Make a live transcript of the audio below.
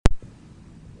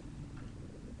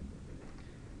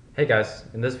Hey guys,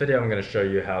 in this video I'm going to show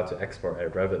you how to export a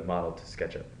Revit model to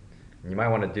SketchUp. And you might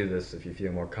want to do this if you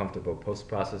feel more comfortable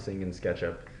post-processing in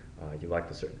SketchUp, you like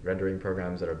the certain rendering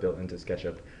programs that are built into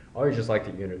SketchUp, or you just like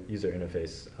the user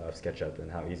interface of SketchUp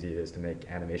and how easy it is to make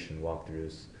animation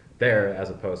walkthroughs there as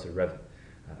opposed to Revit.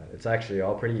 It's actually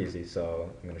all pretty easy,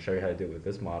 so I'm going to show you how to do it with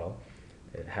this model.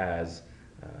 It has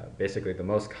basically the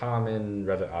most common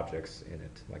Revit objects in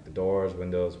it, like the doors,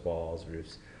 windows, walls,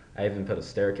 roofs. I even put a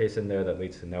staircase in there that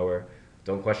leads to nowhere.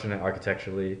 Don't question it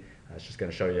architecturally. It's just going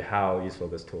to show you how useful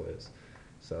this tool is.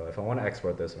 So if I want to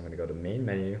export this, I'm going to go to main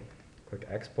menu, click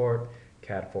export,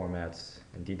 CAD formats,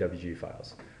 and DWG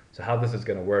files. So how this is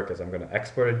going to work is I'm going to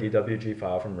export a DWG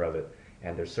file from Revit,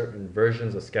 and there's certain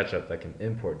versions of SketchUp that can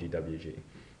import DWG.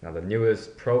 Now the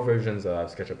newest pro versions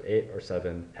of SketchUp 8 or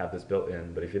 7 have this built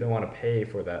in, but if you don't want to pay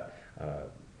for that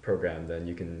program, then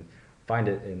you can find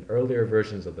it in earlier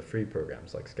versions of the free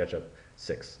programs like SketchUp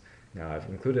 6. Now I've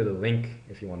included a link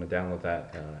if you want to download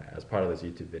that as part of this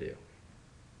YouTube video.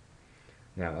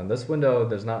 Now on this window,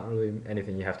 there's not really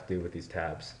anything you have to do with these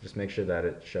tabs. Just make sure that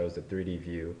it shows the 3D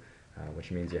view,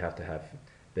 which means you have to have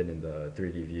been in the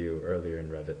 3D view earlier in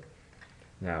Revit.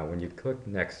 Now when you click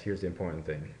next, here's the important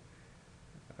thing.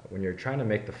 When you're trying to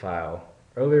make the file,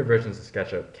 earlier versions of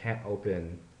SketchUp can't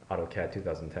open AutoCAD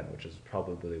 2010, which is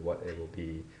probably what it will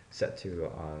be set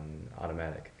to on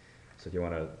automatic. So you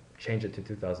want to change it to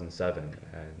 2007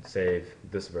 and save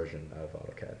this version of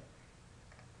AutoCAD.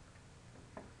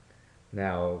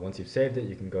 Now, once you've saved it,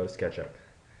 you can go to SketchUp.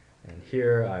 And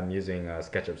here I'm using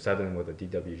SketchUp 7 with a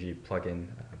DWG plugin,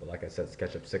 but like I said,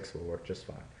 SketchUp 6 will work just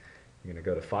fine. You're going to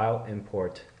go to File,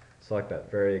 Import, select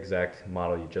that very exact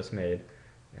model you just made,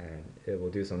 and it will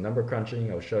do some number crunching.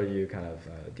 It'll show you kind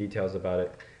of details about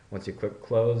it. Once you click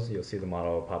close, you'll see the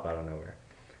model pop out of nowhere.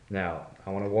 Now, I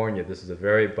want to warn you, this is a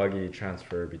very buggy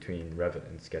transfer between Revit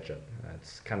and SketchUp.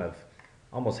 It's kind of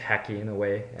almost hacky in a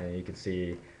way, and you can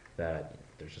see that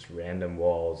there's just random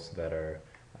walls that are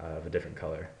of a different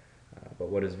color. But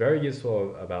what is very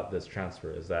useful about this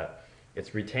transfer is that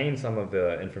it's retained some of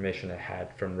the information it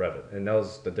had from Revit. It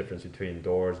knows the difference between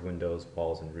doors, windows,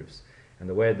 walls, and roofs. And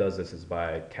the way it does this is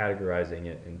by categorizing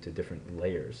it into different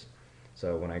layers.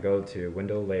 So when I go to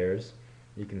window layers,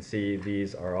 you can see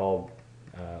these are all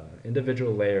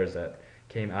individual layers that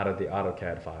came out of the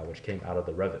AutoCAD file, which came out of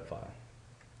the Revit file.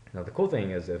 Now the cool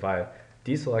thing is if I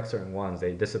deselect certain ones,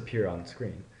 they disappear on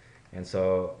screen. And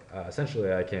so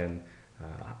essentially I can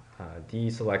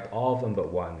deselect all of them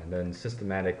but one, and then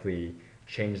systematically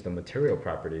change the material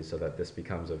properties so that this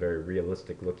becomes a very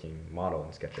realistic looking model in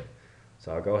SketchUp.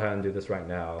 So I'll go ahead and do this right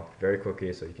now very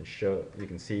quickly so you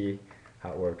can see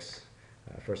how it works.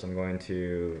 First I'm going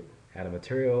to add a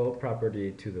material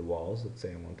property to the walls. Let's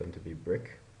say I want them to be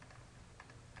brick.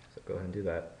 So go ahead and do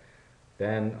that.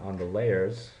 Then on the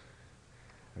layers,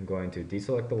 I'm going to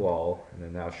deselect the wall and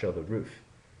then now show the roof.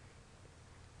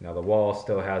 Now the wall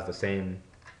still has the same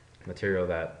material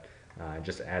that I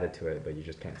just added to it, but you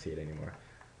just can't see it anymore.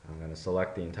 I'm going to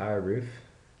select the entire roof,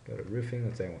 go to roofing,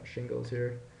 let's say I want shingles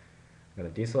here. I'm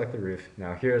going to deselect the roof.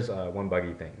 Now here's one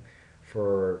buggy thing.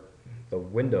 For the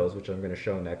windows, which I'm going to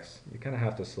show next, you kind of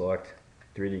have to select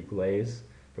 3D glaze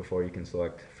before you can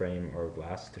select frame or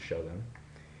glass to show them.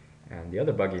 And the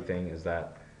other buggy thing is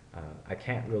that I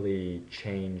can't really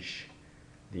change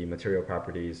the material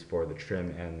properties for the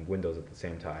trim and windows at the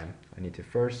same time. I need to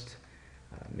first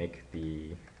make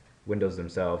the windows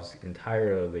themselves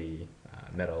entirely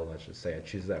metal. Let's just say I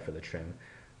choose that for the trim.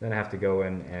 Then I have to go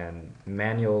in and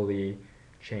manually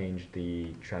change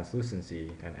the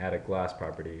translucency and add a glass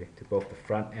property to both the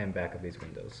front and back of these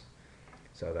windows.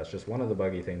 So that's just one of the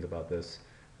buggy things about this.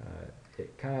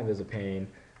 It kind of is a pain,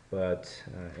 but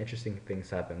interesting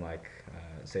things happen, like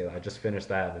say I just finished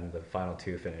that and the final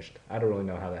two finished. I don't really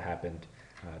know how that happened.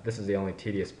 This is the only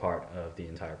tedious part of the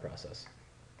entire process.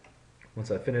 Once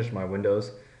I finish my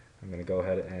windows, I'm going to go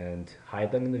ahead and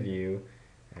hide them in the view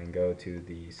and go to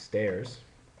the stairs.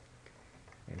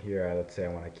 And here, let's say I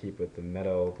want to keep with the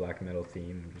metal, black metal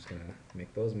theme. I'm just going to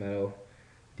make those metal.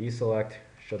 Deselect,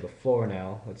 show the floor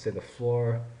now. Let's say the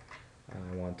floor,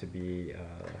 I want to be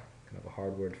kind of a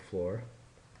hardwood floor.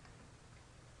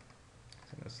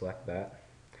 So I'm going to select that.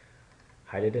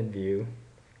 Hide it in view.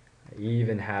 It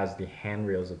even has the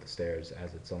handrails of the stairs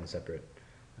as its own separate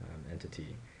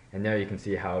entity. And now you can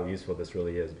see how useful this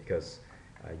really is, because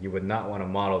you would not want to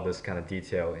model this kind of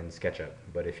detail in SketchUp,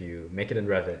 but if you make it in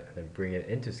Revit and then bring it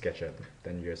into SketchUp,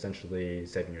 then you're essentially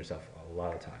saving yourself a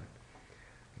lot of time.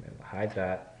 I'm going to hide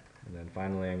that, and then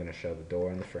finally I'm going to show the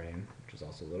door and the frame, which is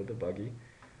also a little bit buggy.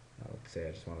 Let's say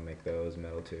I just want to make those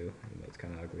metal too, even though it's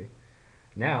kind of ugly.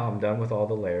 Now I'm done with all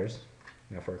the layers.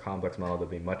 For a complex model, there'll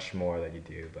be much more that you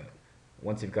do, but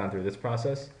once you've gone through this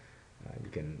process, you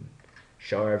can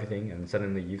show everything, and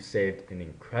suddenly you've saved an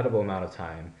incredible amount of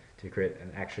time to create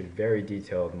an actually very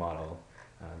detailed model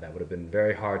that would have been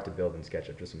very hard to build in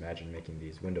SketchUp. Just imagine making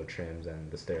these window trims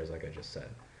and the stairs like I just said.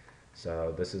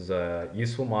 So this is a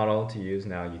useful model to use.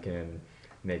 Now you can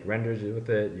make renders with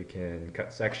it, you can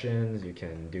cut sections, you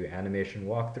can do animation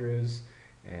walkthroughs,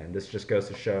 and this just goes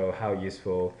to show how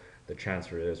useful the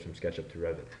transfer is from SketchUp to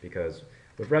Revit. Because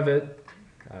with Revit,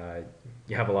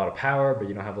 you have a lot of power, but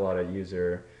you don't have a lot of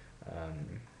user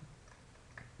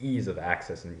ease of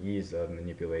access and ease of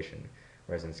manipulation.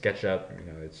 Whereas in SketchUp,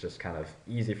 it's just kind of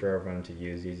easy for everyone to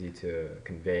use, easy to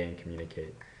convey and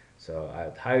communicate. So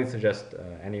I'd highly suggest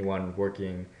anyone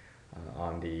working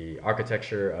on the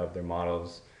architecture of their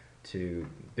models to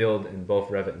build in both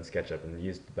Revit and SketchUp and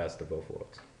use the best of both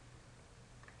worlds.